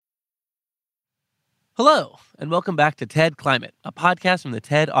Hello, and welcome back to TED Climate, a podcast from the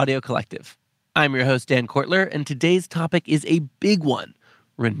TED Audio Collective. I'm your host, Dan Kwartler, and today's topic is a big one: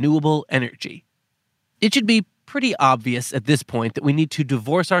 renewable energy. It should be pretty obvious at this point that we need to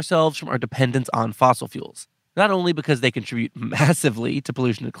divorce ourselves from our dependence on fossil fuels, not only because they contribute massively to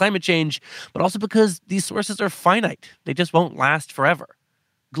pollution and climate change, but also because these sources are finite. They just won't last forever.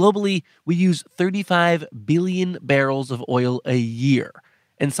 Globally, we use 35 billion barrels of oil a year,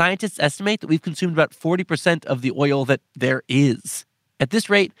 and scientists estimate that we've consumed about 40% of the oil that there is. At this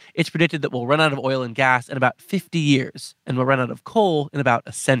rate, it's predicted that we'll run out of oil and gas in about 50 years, and we'll run out of coal in about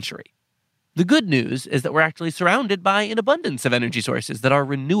a century. The good news is that we're actually surrounded by an abundance of energy sources that are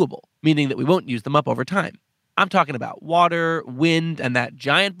renewable, meaning that we won't use them up over time. I'm talking about water, wind, and that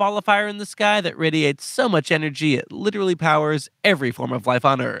giant ball of fire in the sky that radiates so much energy it literally powers every form of life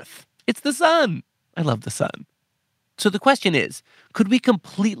on Earth. It's the sun. I love the sun. So the question is, could we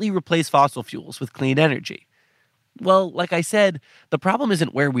completely replace fossil fuels with clean energy? Well, like I said, the problem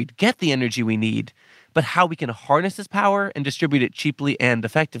isn't where we'd get the energy we need, but how we can harness this power and distribute it cheaply and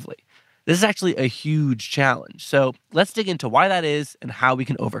effectively. This is actually a huge challenge, so let's dig into why that is and how we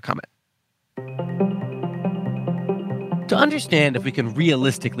can overcome it. To understand if we can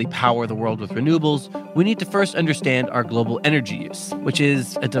realistically power the world with renewables, we need to first understand our global energy use, which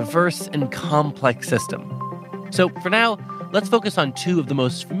is a diverse and complex system. So for now, let's focus on two of the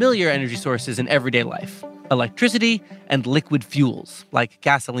most familiar energy sources in everyday life: electricity and liquid fuels, like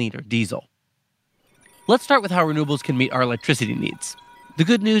gasoline or diesel. Let's start with how renewables can meet our electricity needs. The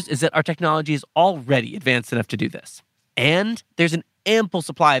good news is that our technology is already advanced enough to do this. And there's an ample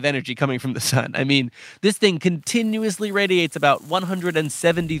supply of energy coming from the sun. I mean, this thing continuously radiates about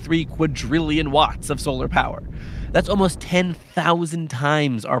 173 quadrillion watts of solar power. That's almost 10,000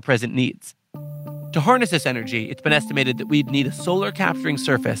 times our present needs. To harness this energy, it's been estimated that we'd need a solar capturing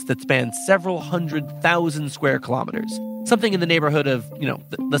surface that spans several 100,000 square kilometers. Something in the neighborhood of,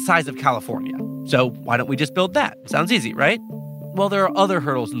 the size of California. So why don't we just build that? Sounds easy, right? Well, there are other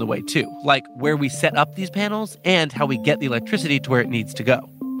hurdles in the way too, like where we set up these panels and how we get the electricity to where it needs to go.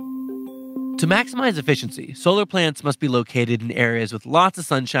 To maximize efficiency, solar plants must be located in areas with lots of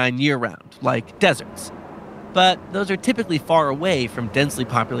sunshine year-round, like deserts. But those are typically far away from densely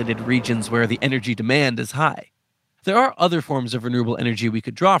populated regions where the energy demand is high. There are other forms of renewable energy we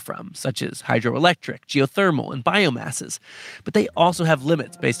could draw from, such as hydroelectric, geothermal, and biomasses, but they also have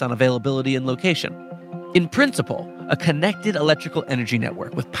limits based on availability and location. In principle, a connected electrical energy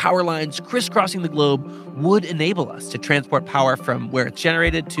network with power lines crisscrossing the globe would enable us to transport power from where it's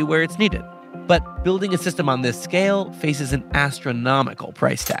generated to where it's needed. But building a system on this scale faces an astronomical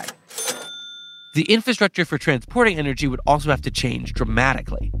price tag. The infrastructure for transporting energy would also have to change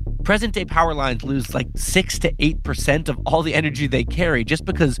dramatically. Present-day power lines lose like 6 to 8% of all the energy they carry just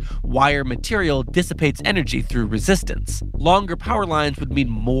because wire material dissipates energy through resistance. Longer power lines would mean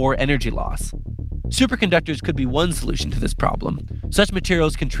more energy loss. Superconductors could be one solution to this problem. Such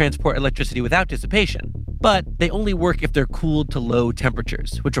materials can transport electricity without dissipation, but they only work if they're cooled to low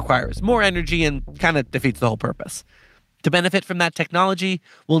temperatures, which requires more energy and kind of defeats the whole purpose. To benefit from that technology,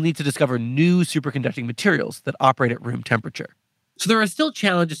 we'll need to discover new superconducting materials that operate at room temperature. So there are still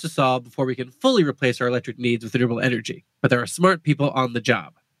challenges to solve before we can fully replace our electric needs with renewable energy, but there are smart people on the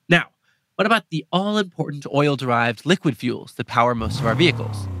job. Now, what about the all-important oil-derived liquid fuels that power most of our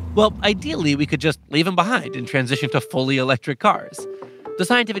vehicles? Well, ideally, we could just leave them behind and transition to fully electric cars. The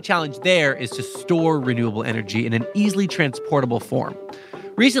scientific challenge there is to store renewable energy in an easily transportable form.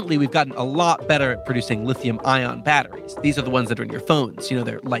 Recently, we've gotten a lot better at producing lithium-ion batteries. These are the ones that are in your phones.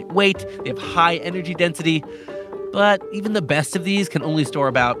 They're lightweight, they have high energy density, but even the best of these can only store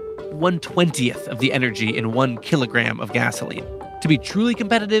about 1/20th of the energy in 1 kilogram of gasoline. To be truly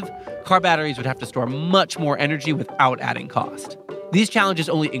competitive, car batteries would have to store much more energy without adding cost. These challenges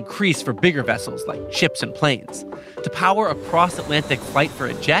only increase for bigger vessels like ships and planes. To power a cross-Atlantic flight for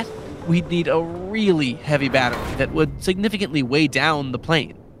a jet, we'd need a really heavy battery that would significantly weigh down the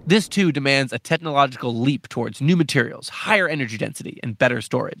plane. This, too, demands a technological leap towards new materials, higher energy density, and better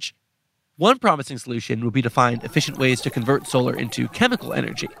storage. One promising solution would be to find efficient ways to convert solar into chemical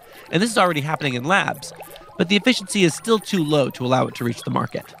energy, and this is already happening in labs, but the efficiency is still too low to allow it to reach the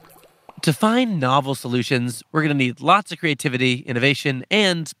market. To find novel solutions, we're going to need lots of creativity, innovation,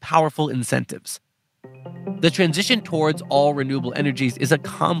 and powerful incentives. The transition towards all renewable energies is a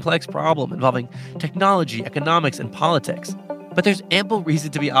complex problem involving technology, economics, and politics. But there's ample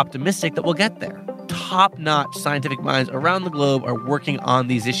reason to be optimistic that we'll get there. Top-notch scientific minds around the globe are working on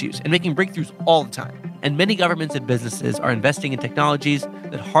these issues and making breakthroughs all the time. And many governments and businesses are investing in technologies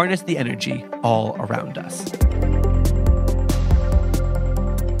that harness the energy all around us.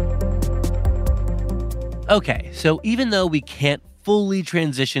 Okay, so even though we can't fully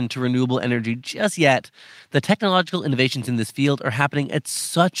transition to renewable energy just yet, the technological innovations in this field are happening at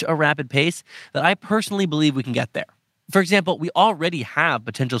such a rapid pace that I personally believe we can get there. For example, we already have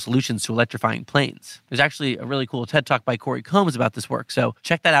potential solutions to electrifying planes. There's actually a really cool TED Talk by Corey Combs about this work, so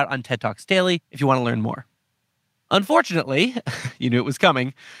check that out on TED Talks Daily if you want to learn more. Unfortunately, you knew it was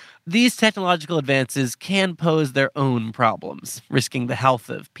coming, these technological advances can pose their own problems, risking the health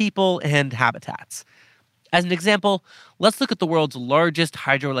of people and habitats. As an example, let's look at the world's largest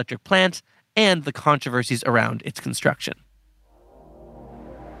hydroelectric plant and the controversies around its construction.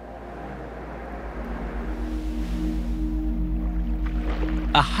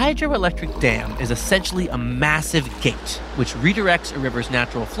 A hydroelectric dam is essentially a massive gate which redirects a river's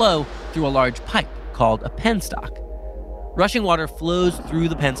natural flow through a large pipe called a penstock. Rushing water flows through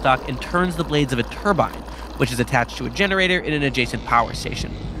the penstock and turns the blades of a turbine, which is attached to a generator in an adjacent power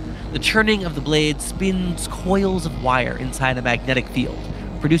station. The churning of the blades spins coils of wire inside a magnetic field,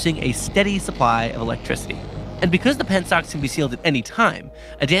 producing a steady supply of electricity. And because the penstocks can be sealed at any time,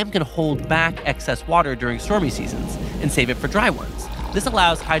 a dam can hold back excess water during stormy seasons and save it for dry ones. This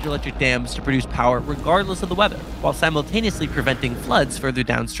allows hydroelectric dams to produce power regardless of the weather, while simultaneously preventing floods further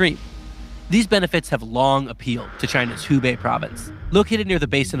downstream. These benefits have long appealed to China's Hubei province. Located near the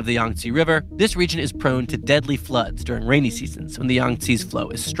basin of the Yangtze River, this region is prone to deadly floods during rainy seasons when the Yangtze's flow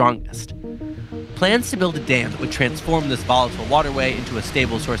is strongest. Plans to build a dam that would transform this volatile waterway into a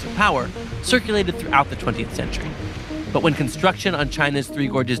stable source of power circulated throughout the 20th century. But when construction on China's Three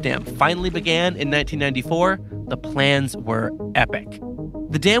Gorges Dam finally began in 1994, the plans were epic.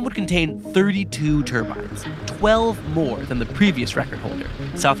 The dam would contain 32 turbines, 12 more than the previous record holder,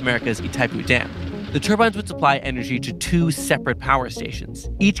 South America's Itaipu Dam. The turbines would supply energy to 2 separate power stations,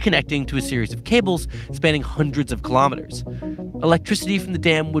 each connecting to a series of cables spanning hundreds of kilometers. Electricity from the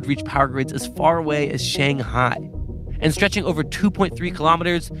dam would reach power grids as far away as Shanghai. And stretching over 2.3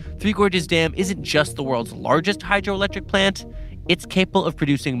 kilometers, Three Gorges Dam isn't just the world's largest hydroelectric plant, it's capable of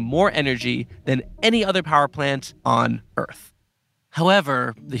producing more energy than any other power plant on Earth.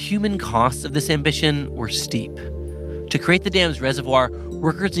 However, the human costs of this ambition were steep. To create the dam's reservoir,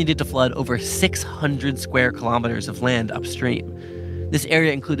 workers needed to flood over 600 square kilometers of land upstream. This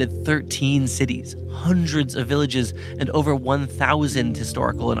area included 13 cities, hundreds of villages, and over 1,000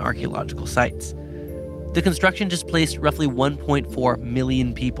 historical and archaeological sites. The construction displaced roughly 1.4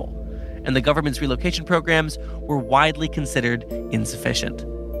 million people, and the government's relocation programs were widely considered insufficient.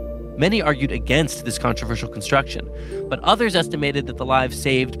 Many argued against this controversial construction, but others estimated that the lives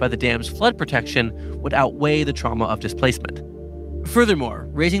saved by the dam's flood protection would outweigh the trauma of displacement. Furthermore,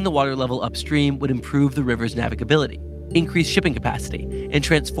 raising the water level upstream would improve the river's navigability, increase shipping capacity, and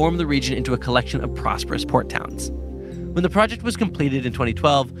transform the region into a collection of prosperous port towns. When the project was completed in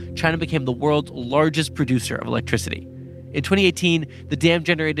 2012, China became the world's largest producer of electricity. In 2018, the dam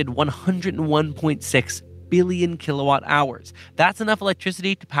generated 101.6 billion kilowatt hours. That's enough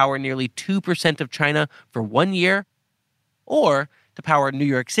electricity to power nearly 2% of China for 1 year, or to power New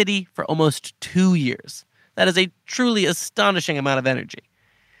York City for almost 2 years. That is a truly astonishing amount of energy.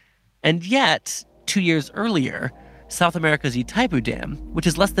 And yet, 2 years earlier, South America's Itaipu Dam, which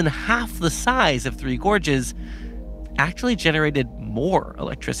is less than half the size of Three Gorges, actually generated more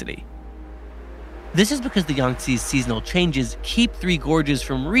electricity. This is because the Yangtze's seasonal changes keep Three Gorges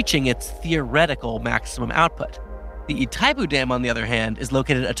from reaching its theoretical maximum output. The Itaipu Dam, on the other hand, is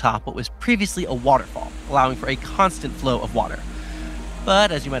located atop what was previously a waterfall, allowing for a constant flow of water.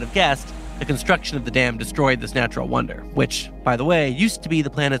 But as you might have guessed, the construction of the dam destroyed this natural wonder, which, by the way, used to be the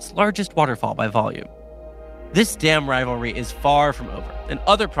planet's largest waterfall by volume. This dam rivalry is far from over, and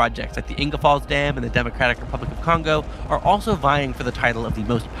other projects like the Inga Falls Dam in the Democratic Republic of Congo are also vying for the title of the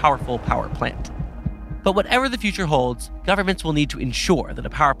most powerful power plant. But whatever the future holds, governments will need to ensure that a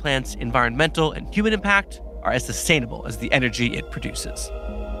power plant's environmental and human impact are as sustainable as the energy it produces.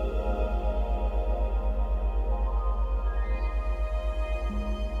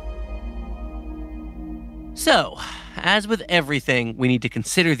 So, as with everything, we need to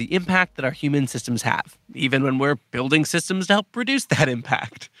consider the impact that our human systems have, even when we're building systems to help reduce that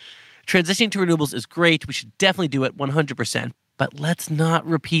impact. Transitioning to renewables is great. We should definitely do it 100%. But let's not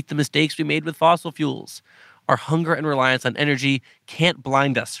repeat the mistakes we made with fossil fuels. Our hunger and reliance on energy can't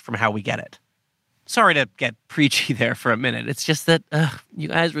blind us from how we get it. Sorry to get preachy there for a minute. It's just that, you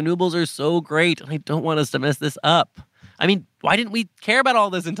guys, renewables are so great. I don't want us to mess this up. I mean, why didn't we care about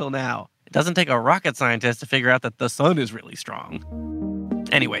all this until now? It doesn't take a rocket scientist to figure out that the sun is really strong.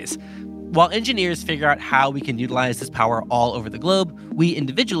 Anyways, while engineers figure out how we can utilize this power all over the globe, we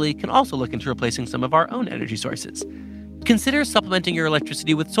individually can also look into replacing some of our own energy sources. Consider supplementing your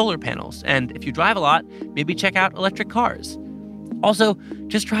electricity with solar panels, and if you drive a lot, maybe check out electric cars. Also,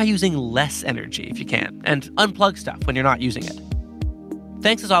 just try using less energy if you can, and unplug stuff when you're not using it.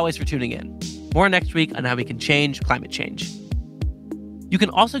 Thanks as always for tuning in. More next week on how we can change climate change. You can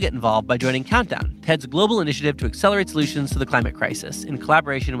also get involved by joining Countdown, TED's global initiative to accelerate solutions to the climate crisis in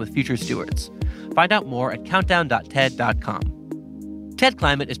collaboration with future stewards. Find out more at countdown.ted.com. TED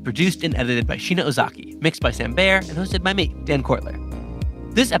Climate is produced and edited by Sheena Ozaki, mixed by Sam Bair, and hosted by me, Dan Quartler.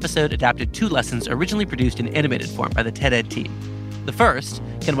 This episode adapted 2 lessons originally produced in animated form by the TED Ed team. The first,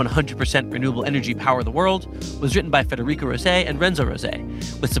 Can 100% Renewable Energy Power the World?, was written by Federico Rosei and Renzo Rosei,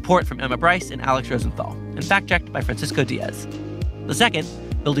 with support from Bryce and Alex Rosenthal, and fact-checked by Francisco Diez. The second,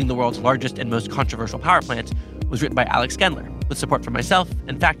 Building the World's Largest and Most Controversial Power Plant, was written by Alex Gendler, with support from myself,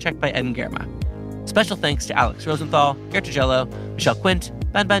 and fact-checked by Eden Girma. Special thanks to Alex Rosenthal, Gerta Xhelo, Quint,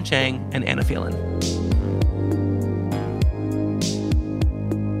 Banban Cheng, and Anna Phelan.